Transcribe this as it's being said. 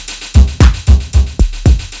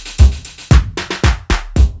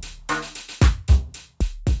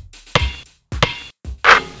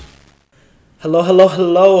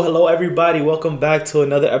Hello, everybody. Welcome back to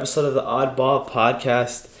another episode of the Oddball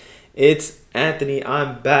Podcast. It's Anthony.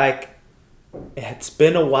 I'm back. It's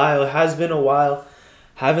been a while. It has been a while.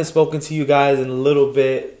 Haven't spoken to you guys in a little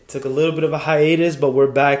bit. Took a little bit of a hiatus, but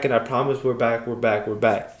we're back, and I promise we're back.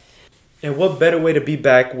 And what better way to be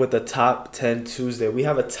back with a Top 10 Tuesday? We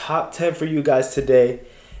have a Top 10 for you guys today,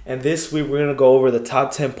 and this week we're going to go over the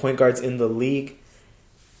top 10 point guards in the league.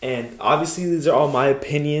 And obviously, these are all my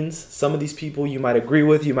opinions. Some of these people you might agree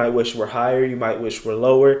with. You might wish were higher. You might wish were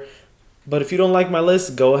lower. But if you don't like my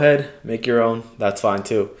list, go ahead. Make your own. That's fine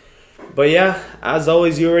too. But yeah, as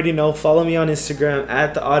always, you already know. Follow me on Instagram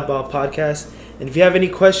at the Oddball Podcast. And if you have any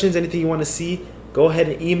questions, anything you want to see, go ahead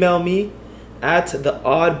and email me at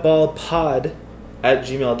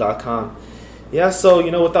theoddballpod@gmail.com. Yeah,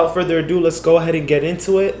 so, without further ado, let's go ahead and get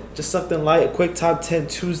into it. Just something light, a quick top 10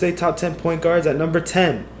 Tuesday, top 10 point guards. At number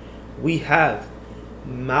 10, we have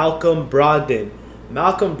Malcolm Brogdon.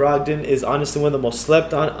 Malcolm Brogdon is honestly one of the most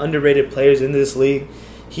slept on, underrated players in this league.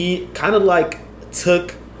 He kind of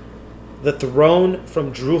took the throne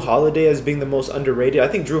from Drew Holiday as being the most underrated. I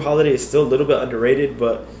think Drew Holiday is still a little bit underrated,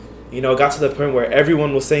 but it got to the point where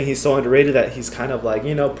everyone was saying he's so underrated that he's kind of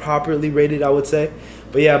properly rated, I would say.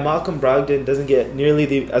 But yeah, Malcolm Brogdon doesn't get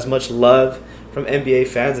nearly as much love from NBA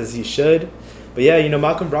fans as he should. But yeah,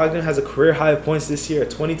 Malcolm Brogdon has a career high of points this year at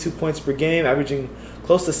 22 points per game, averaging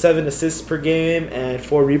close to 7 assists per game and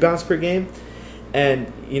 4 rebounds per game.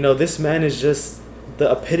 And, this man is just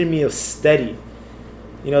the epitome of steady.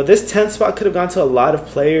 This 10th spot could have gone to a lot of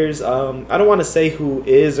players. I don't want to say who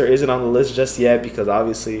is or isn't on the list just yet because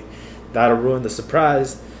obviously that'll ruin the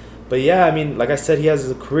surprise. But yeah, like I said, he has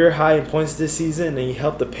a career high in points this season, and he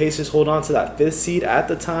helped the Pacers hold on to that 5th seed at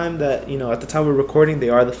the time at the time we're recording, they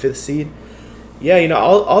are the 5th seed. Yeah,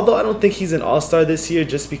 although I don't think he's an all-star this year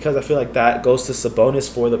just because I feel like that goes to Sabonis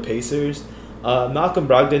for the Pacers, Malcolm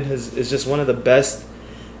Brogdon is just one of the best,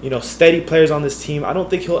 steady players on this team. I don't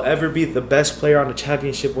think he'll ever be the best player on a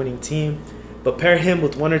championship-winning team, but pair him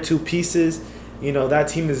with one or two pieces, that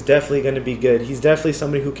team is definitely going to be good. He's definitely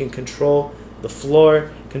somebody who can control the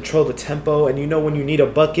floor, control the tempo, and when you need a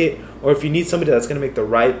bucket or if you need somebody that's going to make the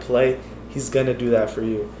right play, he's going to do that for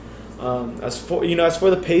you. As for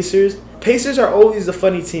the Pacers are always a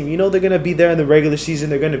funny team. They're going to be there in the regular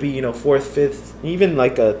season. They're going to be, 4th, 5th, even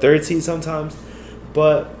like a 3rd seed sometimes.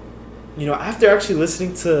 But, after actually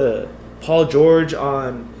listening to Paul George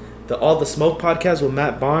on the All the Smoke podcast with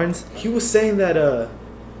Matt Barnes, he was saying that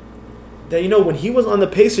when he was on the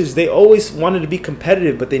Pacers, they always wanted to be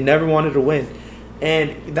competitive, but they never wanted to win.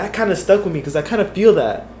 And that kind of stuck with me because I kind of feel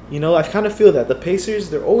that. I kind of feel that. The Pacers,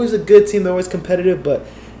 they're always a good team. They're always competitive, but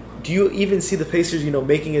do you even see the Pacers,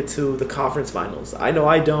 making it to the conference finals? I know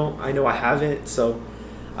I don't. I know I haven't. So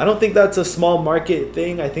I don't think that's a small market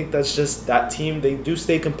thing. I think that's just that team. They do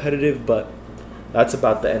stay competitive, but that's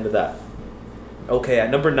about the end of that. Okay,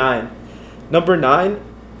 at number 9. Number 9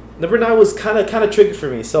 was kind of tricky for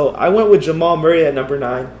me. So I went with Jamal Murray at number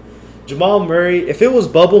 9. Jamal Murray, if it was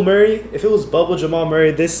bubble Jamal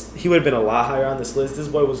Murray, he would have been a lot higher on this list. This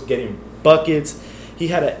boy was getting buckets. He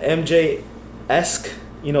had an MJ-esque,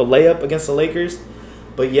 layup against the Lakers.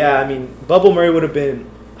 But yeah, bubble Murray would have been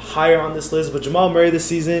higher on this list. But Jamal Murray this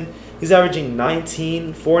season, he's averaging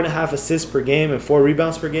 19, 4.5 assists per game and 4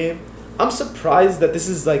 rebounds per game. I'm surprised that this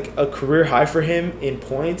is like a career high for him in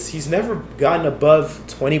points. He's never gotten above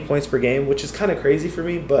 20 points per game, which is kind of crazy for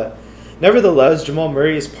me. But nevertheless, Jamal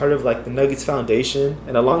Murray is part of the Nuggets foundation.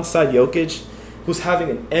 And alongside Jokic, who's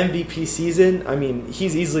having an MVP season,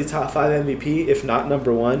 he's easily top 5 MVP, if not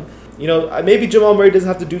number 1. Maybe Jamal Murray doesn't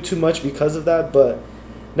have to do too much because of that. But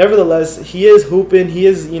nevertheless, he is hooping. He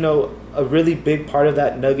is, a really big part of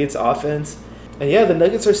that Nuggets offense. And yeah, the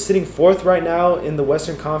Nuggets are sitting 4th right now in the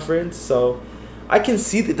Western Conference. So I can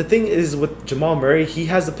see that the thing is with Jamal Murray, he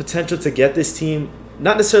has the potential to get this team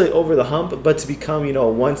not necessarily over the hump, but to become, a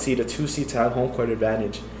 1 seed, a 2 seed to have home court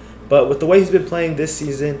advantage. But with the way he's been playing this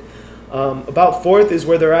season, about 4th is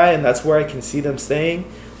where they're at, and that's where I can see them staying.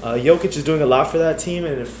 Jokic is doing a lot for that team,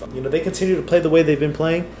 and if they continue to play the way they've been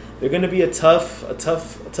playing, they're going to be a tough out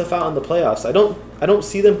in the playoffs. I don't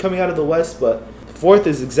see them coming out of the West, but 4th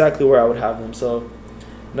is exactly where I would have them. So,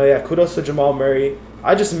 kudos to Jamal Murray.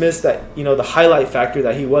 I just missed that, the highlight factor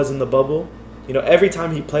that he was in the bubble. Every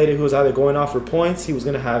time he played it, he was either going off for points, he was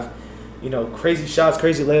going to have, crazy shots,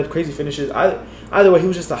 crazy layups, crazy finishes. Either way, he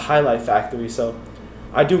was just a highlight factory. So,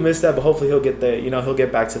 I do miss that, but hopefully he'll get there. He'll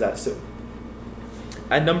get back to that soon.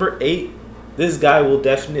 At number 8, this guy will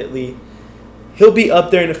definitely, he'll be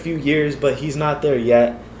up there in a few years, but he's not there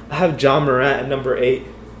yet. I have John Morant at number 8.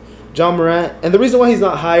 John Morant, and the reason why he's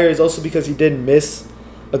not higher is also because he did miss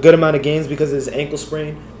a good amount of games because of his ankle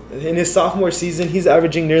sprain. In his sophomore season, he's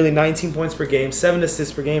averaging nearly 19 points per game, 7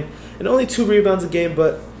 assists per game, and only 2 rebounds a game.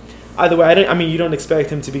 But either way, you don't expect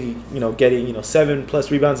him to be, getting,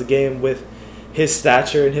 7+ rebounds a game with his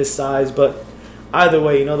stature and his size. But either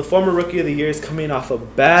way, the former Rookie of the Year is coming off a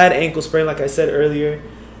bad ankle sprain, like I said earlier.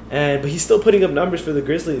 But he's still putting up numbers for the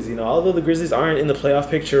Grizzlies. Although the Grizzlies aren't in the playoff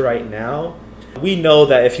picture right now, we know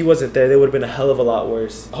that if he wasn't there, they would have been a hell of a lot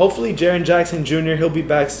worse. Hopefully, Jaren Jackson Jr., he'll be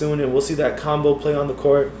back soon, and we'll see that combo play on the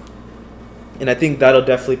court. And I think that'll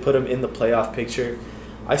definitely put him in the playoff picture.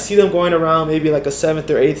 I see them going around maybe like a 7th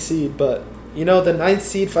or 8th seed, but, the 9th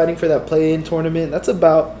seed fighting for that play-in tournament, that's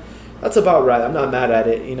about right. I'm not mad at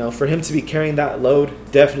it. For him to be carrying that load,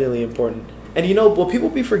 definitely important. And, what people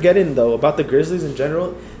be forgetting, though, about the Grizzlies in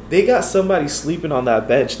general, they got somebody sleeping on that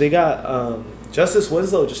bench. They got Justice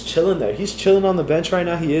Winslow just chilling there. He's chilling on the bench right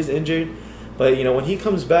now. He is injured. But, when he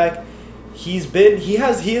comes back, he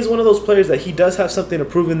is one of those players that he does have something to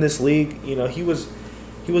prove in this league. He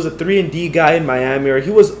was a 3-and-D guy in Miami, or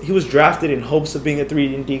he was drafted in hopes of being a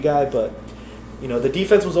 3-and-D guy, but the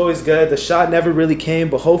defense was always good. The shot never really came,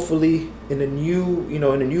 but hopefully in a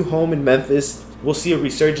new home in Memphis, we'll see a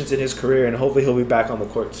resurgence in his career, and hopefully he'll be back on the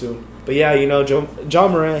court soon. But yeah, Ja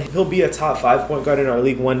Morant, he'll be a top 5 point guard in our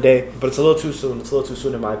league one day, but it's a little too soon. It's a little too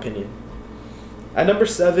soon in my opinion. At number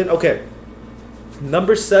 7,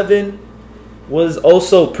 number 7 was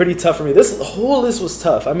also pretty tough for me. This whole list was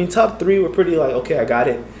tough. Top 3 were pretty okay, I got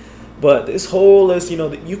it. But this whole list,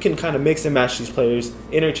 you can kind of mix and match these players,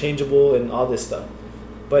 interchangeable and all this stuff.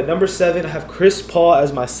 But number 7, I have Chris Paul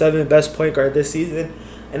as my 7th best point guard this season.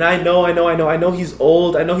 And I know he's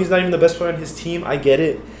old. I know he's not even the best player on his team. I get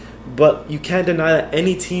it. But you can't deny that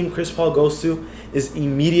any team Chris Paul goes to is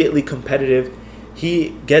immediately competitive.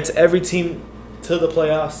 He gets every team to the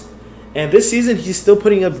playoffs. And this season, he's still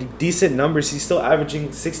putting up decent numbers. He's still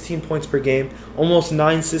averaging 16 points per game, almost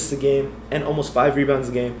 9 assists a game, and almost 5 rebounds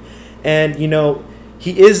a game. And,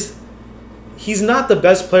 he's not the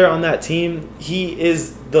best player on that team. He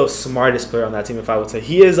is the smartest player on that team, if I would say.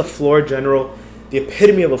 He is a floor general, the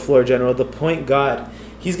epitome of a floor general, the point god.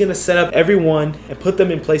 He's going to set up everyone and put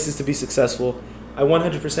them in places to be successful. I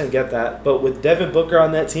 100% get that. But with Devin Booker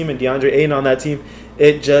on that team and DeAndre Ayton on that team,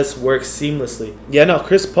 it just works seamlessly.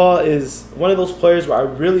 Chris Paul is one of those players where I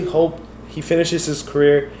really hope he finishes his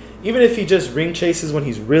career. Even if he just ring chases when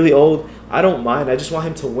he's really old, I don't mind. I just want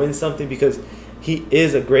him to win something because he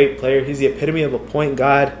is a great player. He's the epitome of a point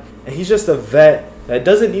guard. And he's just a vet that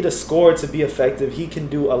doesn't need a score to be effective. He can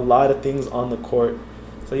do a lot of things on the court.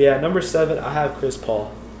 So number 7, I have Chris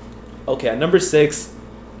Paul. Okay, at number 6,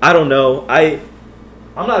 I don't know.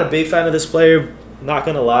 I'm not a big fan of this player, not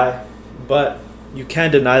going to lie. But you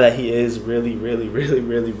can't deny that he is really, really, really,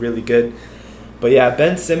 really, really good. But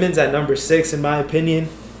Ben Simmons at number 6, in my opinion.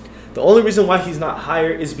 The only reason why he's not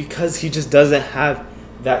higher is because he just doesn't have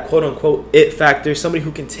that quote-unquote it factor, somebody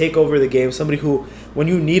who can take over the game, somebody who, when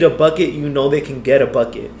you need a bucket, they can get a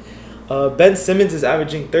bucket. Ben Simmons is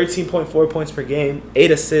averaging 13.4 points per game,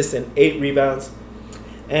 8 assists, and 8 rebounds.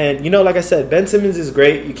 And, like I said, Ben Simmons is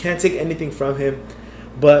great. You can't take anything from him.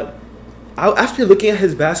 But after looking at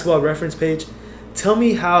his basketball reference page, tell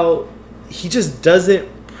me how he just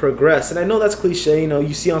doesn't progress. And I know that's cliche.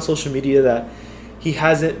 You see on social media that he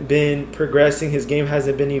hasn't been progressing. His game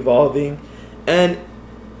hasn't been evolving. And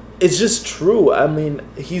it's just true.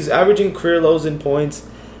 He's averaging career lows in points.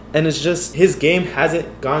 And it's just his game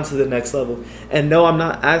hasn't gone to the next level. And no, I'm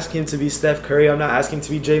not asking him to be Steph Curry. I'm not asking him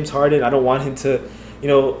to be James Harden. I don't want him to,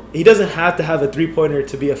 he doesn't have to have a three-pointer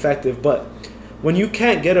to be effective. But when you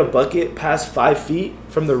can't get a bucket past 5 feet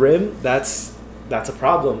from the rim, that's a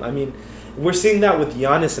problem. We're seeing that with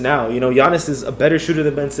Giannis now. Giannis is a better shooter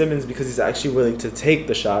than Ben Simmons because he's actually willing to take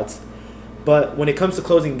the shots. But when it comes to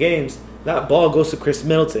closing games, that ball goes to Chris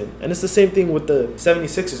Middleton. And it's the same thing with the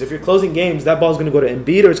 76ers. If you're closing games, that ball's going to go to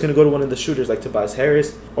Embiid or it's going to go to one of the shooters like Tobias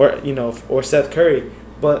Harris or Seth Curry.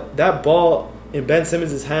 But that ball in Ben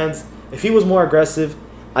Simmons' hands, if he was more aggressive,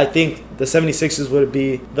 I think the 76ers would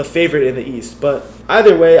be the favorite in the East. But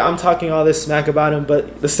either way, I'm talking all this smack about him,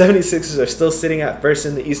 but the 76ers are still sitting at first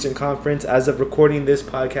in the Eastern Conference as of recording this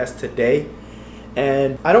podcast today.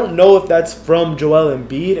 And I don't know if that's from Joel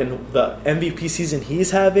Embiid and the MVP season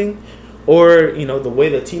he's having or, the way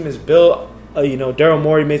the team is built. Daryl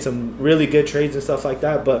Morey made some really good trades and stuff like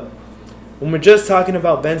that. But when we're just talking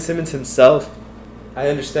about Ben Simmons himself, I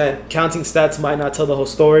understand counting stats might not tell the whole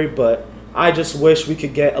story, but I just wish we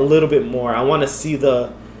could get a little bit more. I want to see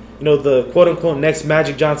the quote-unquote next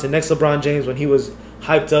Magic Johnson, next LeBron James when he was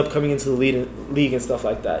hyped up coming into the league and stuff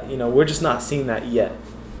like that. We're just not seeing that yet.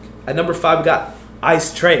 At number 5, we got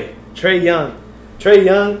Trae Young. Trae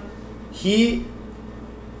Young, he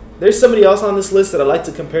there's somebody else on this list that I like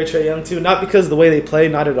to compare Trae Young to, not because of the way they play,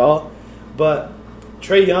 not at all, but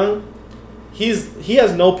Trae Young, he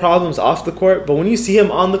has no problems off the court, but when you see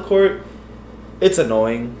him on the court, it's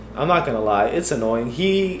annoying. I'm not gonna lie, it's annoying.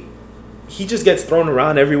 He just gets thrown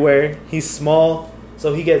around everywhere. He's small,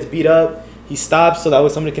 so he gets beat up. He stops so that way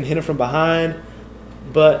somebody can hit him from behind,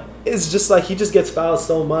 but it's just like he just gets fouled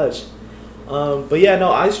so much. But yeah,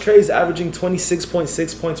 no, Ice Trae is averaging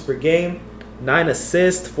 26.6 points per game, 9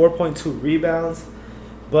 assists, 4.2 rebounds.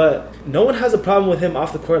 But no one has a problem with him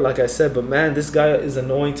off the court, like I said. But man, this guy is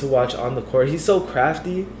annoying to watch on the court. He's so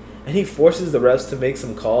crafty, and he forces the refs to make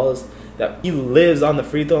some calls that he lives on the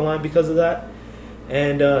free throw line because of that.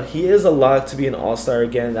 And he is a lock to be an all-star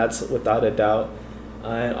again. That's without a doubt.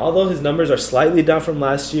 And although his numbers are slightly down from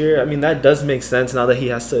last year, I mean, that does make sense now that he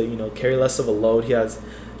has to, carry less of a load. He has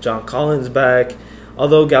John Collins back.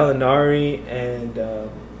 Although Gallinari and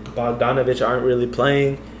Bogdanovich aren't really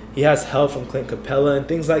playing, he has help from Clint Capella and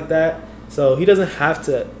things like that. So he doesn't have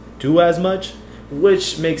to do as much,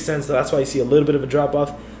 which makes sense. So that's why you see a little bit of a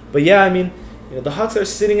drop-off. But yeah, I mean, the Hawks are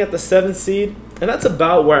sitting at the 7th seed, and that's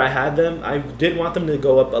about where I had them. I did want them to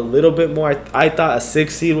go up a little bit more. I thought a 6th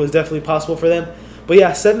seed was definitely possible for them. But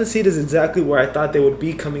yeah, 7th seed is exactly where I thought they would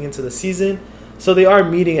be coming into the season. So they are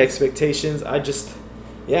meeting expectations.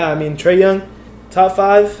 Trae Young, top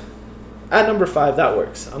 5. At number 5, that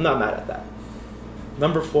works. I'm not mad at that.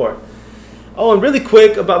 Number 4. Oh, and really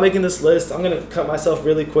quick about making this list, I'm going to cut myself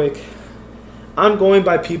really quick. I'm going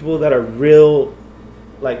by people that are real,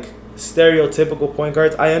 stereotypical point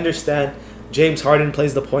guards. I understand James Harden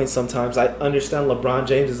plays the point sometimes. I understand LeBron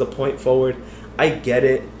James is a point forward. I get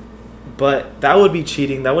it. But that would be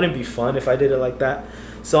cheating. That wouldn't be fun if I did it like that.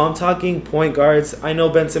 So I'm talking point guards. I know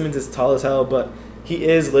Ben Simmons is tall as hell, but he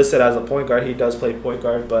is listed as a point guard. He does play point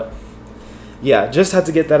guard, but yeah, just had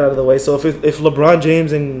to get that out of the way. So if LeBron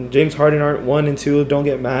James and James Harden aren't 1 and 2, don't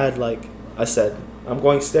get mad. Like I said, I'm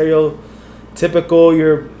going stereotypical.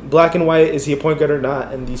 You're black and white. Is he a point guard or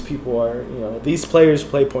not? And these people are, these players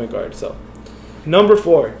play point guard. So number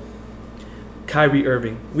 4, Kyrie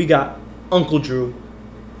Irving. We got Uncle Drew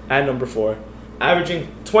at number 4,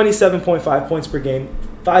 averaging 27.5 points per game,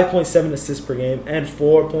 5.7 assists per game, and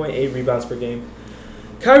 4.8 rebounds per game.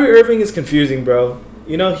 Kyrie Irving is confusing, bro.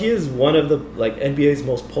 He is one of the NBA's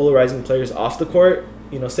most polarizing players off the court.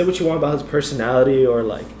 Say what you want about his personality or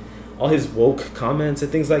all his woke comments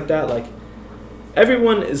and things like that.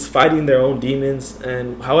 Everyone is fighting their own demons,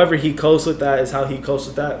 and however he copes with that is how he copes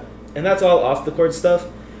with that. And that's all off the court stuff.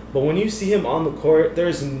 But when you see him on the court,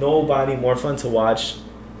 there's nobody more fun to watch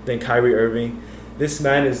than Kyrie Irving. This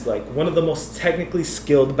man is one of the most technically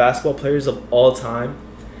skilled basketball players of all time.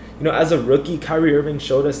 As a rookie, Kyrie Irving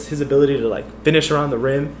showed us his ability to finish around the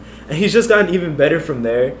rim, and he's just gotten even better from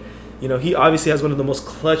there. He obviously has one of the most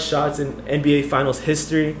clutch shots in NBA Finals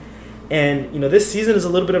history, and this season is a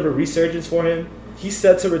little bit of a resurgence for him. He's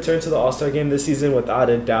set to return to the All-Star game this season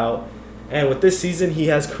without a doubt, and with this season, he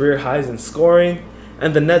has career highs in scoring,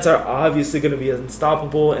 and the Nets are obviously going to be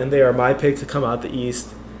unstoppable, and they are my pick to come out the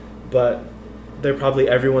East, but they're probably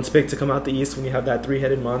everyone's pick to come out the East when you have that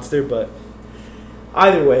three-headed monster, but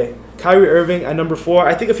either way, Kyrie Irving at number 4.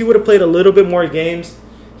 I think if he would have played a little bit more games,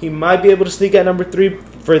 he might be able to sneak at number 3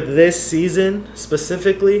 for this season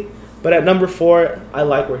specifically. But at number 4, I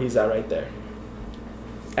like where he's at right there.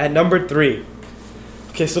 At number 3.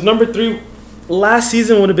 Okay, so number 3, last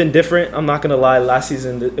season would have been different. I'm not going to lie. Last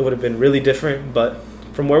season, it would have been really different. But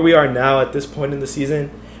from where we are now at this point in the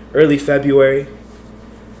season, early February,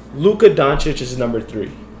 Luka Doncic is number 3.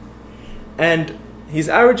 And he's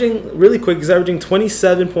averaging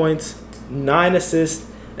 27 points, 9 assists,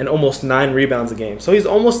 and almost 9 rebounds a game. So he's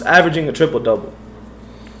almost averaging a triple-double.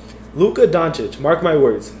 Luka Doncic, mark my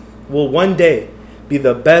words, will one day be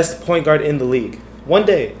the best point guard in the league. One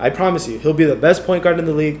day, I promise you, he'll be the best point guard in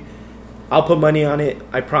the league. I'll put money on it,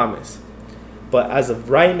 I promise. But as of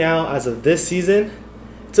right now, as of this season,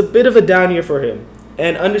 it's a bit of a down year for him.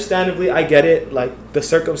 And understandably, I get it. The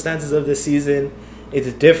circumstances of this season,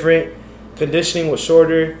 it's different. Conditioning was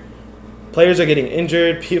shorter. Players are getting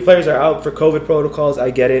injured. Players are out for COVID protocols. I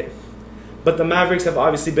get it. But the Mavericks have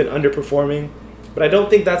obviously been underperforming. But I don't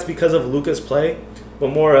think that's because of Luka's play, but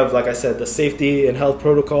more of, like I said, the safety and health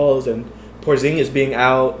protocols and Porzingis being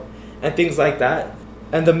out and things like that.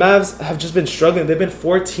 And the Mavs have just been struggling. They've been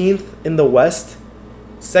 14th in the West,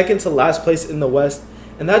 second to last place in the West.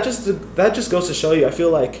 And that just goes to show you, I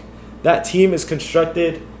feel like that team is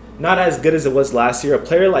constructed not as good as it was last year. A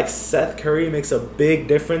player like Seth Curry makes a big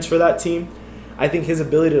difference for that team. I think his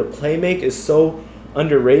ability to play make is so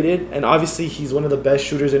underrated, and obviously he's one of the best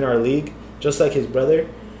shooters in our league. just like his brother.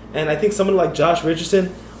 And I think someone like Josh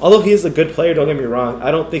Richardson, although he is a good player, don't get me wrong,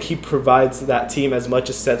 I don't think he provides that team as much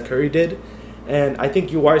as Seth Curry did. And I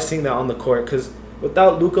think you are seeing that on the court because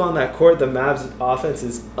without Luka on that court, the Mavs' offense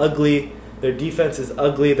is ugly. Their defense is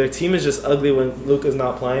ugly. Their team is just ugly when Luka's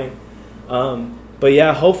not playing. But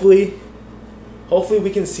yeah, hopefully we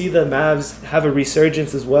can see the Mavs have a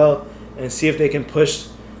resurgence as well and see if they can push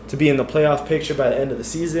to be in the playoff picture by the end of the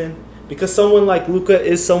season. Because someone like Luka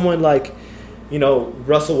is someone like,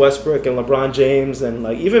 Russell Westbrook and LeBron James and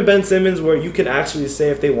like even Ben Simmons, where you can actually say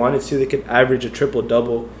if they wanted to, they could average a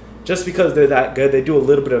triple-double just because they're that good. They do a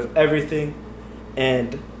little bit of everything.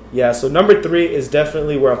 And yeah, so number 3 is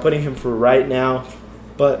definitely where I'm putting him for right now.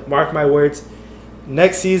 But mark my words,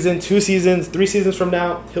 next season, 2 seasons, 3 seasons from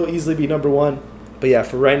now, he'll easily be number 1. But yeah,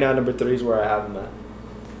 for right now, number 3 is where I have him at.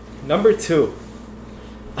 Number 2.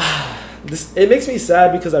 It makes me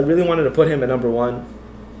sad because I really wanted to put him at number 1,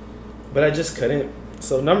 but I just couldn't.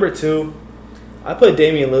 So number 2, I put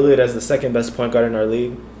Damian Lillard as the second best point guard in our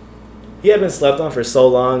league. He had been slept on for so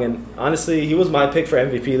long, and honestly, he was my pick for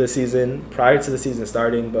MVP this season prior to the season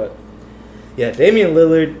starting. But yeah, Damian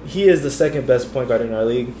Lillard, he is the second best point guard in our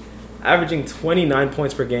league, averaging 29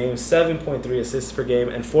 points per game, 7.3 assists per game,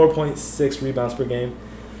 and 4.6 rebounds per game.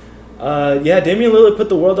 Damian Lillard put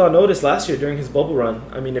the world on notice last year during his bubble run.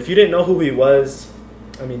 I mean, if you didn't know who he was,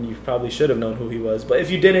 you probably should have known who he was. But if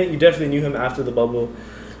you didn't, you definitely knew him after the bubble.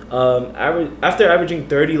 After averaging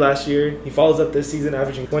 30 last year, he follows up this season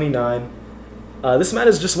averaging 29. This man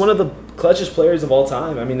is just one of the clutchest players of all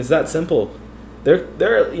time. I mean, it's that simple.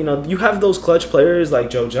 You have those clutch players like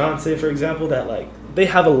Joe Johnson, for example, that they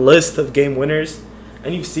have a list of game winners,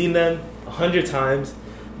 and you've seen them 100 times.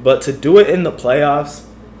 But to do it in the playoffs,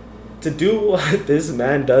 to do what this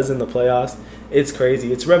man does in the playoffs, it's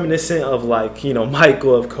crazy. It's reminiscent of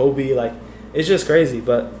Michael, of Kobe. It's just crazy.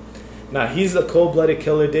 But nah, he's a cold-blooded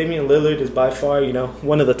killer. Damian Lillard is by far,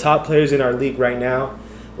 one of the top players in our league right now.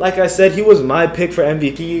 Like I said, he was my pick for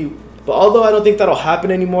MVP. But although I don't think that'll happen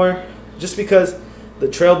anymore, just because the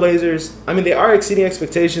Trailblazers, they are exceeding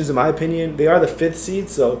expectations in my opinion. They are the 5th seed,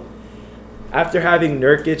 so after having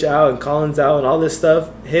Nurkic out and Collins out and all this stuff,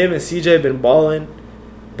 him and CJ have been balling.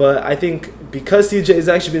 But I think because CJ has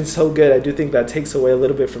actually been so good, I do think that takes away a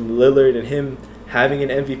little bit from Lillard and him having an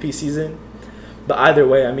MVP season. But either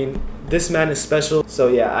way, this man is special. So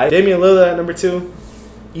yeah, Damian Lillard at number 2,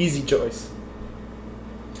 easy choice.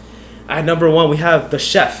 At number 1, we have the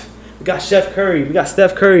chef. We got Chef Curry. We got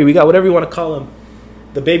Steph Curry. We got whatever you want to call him.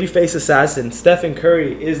 The babyface assassin. Stephen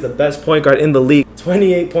Curry is the best point guard in the league.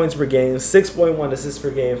 28 points per game, 6.1 assists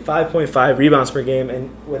per game, 5.5 rebounds per game.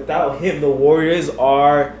 And without him, the Warriors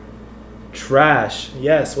are trash.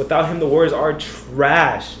 Yes, without him, the Warriors are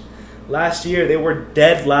trash. Last year, they were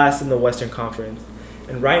dead last in the Western Conference.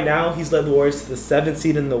 And right now, he's led the Warriors to the 7th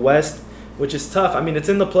seed in the West, which is tough. It's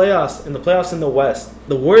in the playoffs. In the playoffs in the West.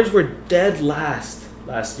 The Warriors were dead last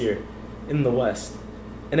year in the West.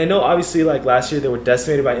 And I know, obviously, last year, they were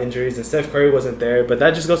decimated by injuries, and Steph Curry wasn't there. But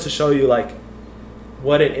that just goes to show you,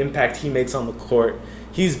 what an impact he makes on the court.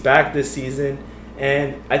 He's back this season,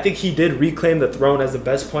 and I think he did reclaim the throne as the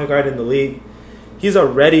best point guard in the league. He's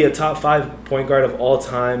already a top 5 point guard of all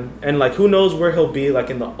time, and who knows where he'll be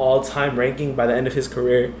in the all-time ranking by the end of his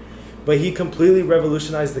career. But he completely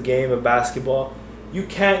revolutionized the game of basketball. You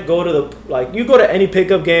can't go to you go to any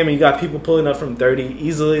pickup game and you got people pulling up from 30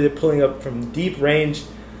 easily. They're pulling up from deep range.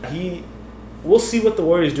 We'll see what the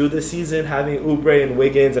Warriors do this season, having Oubre and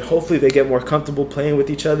Wiggins, and hopefully they get more comfortable playing with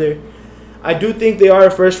each other. I do think they are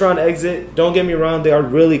a first-round exit. Don't get me wrong, they are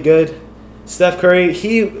really good. Steph Curry,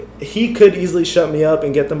 he could easily shut me up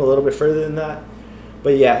and get them a little bit further than that.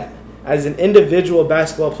 But yeah, as an individual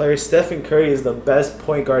basketball player, Stephen Curry is the best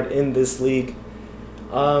point guard in this league.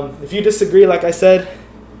 If you disagree, like I said,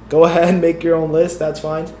 go ahead and make your own list. That's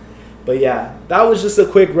fine. But yeah, that was just a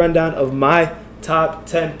quick rundown of my top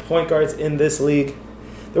 10 point guards in this league.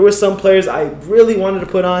 There were some players I really wanted to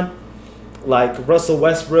put on, like Russell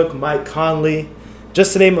Westbrook, Mike Conley,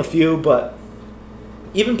 just to name a few. But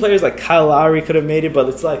even players like Kyle Lowry could have made it. But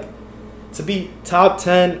it's to be top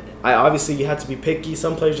 10, obviously you had to be picky.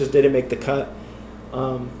 Some players just didn't make the cut.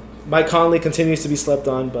 Mike Conley continues to be slept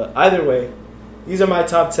on. But either way, these are my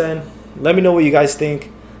top 10. Let me know what you guys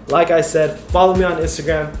think. Like I said, follow me on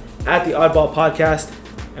Instagram at the Oddball Podcast.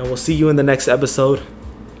 And we'll see you in the next episode.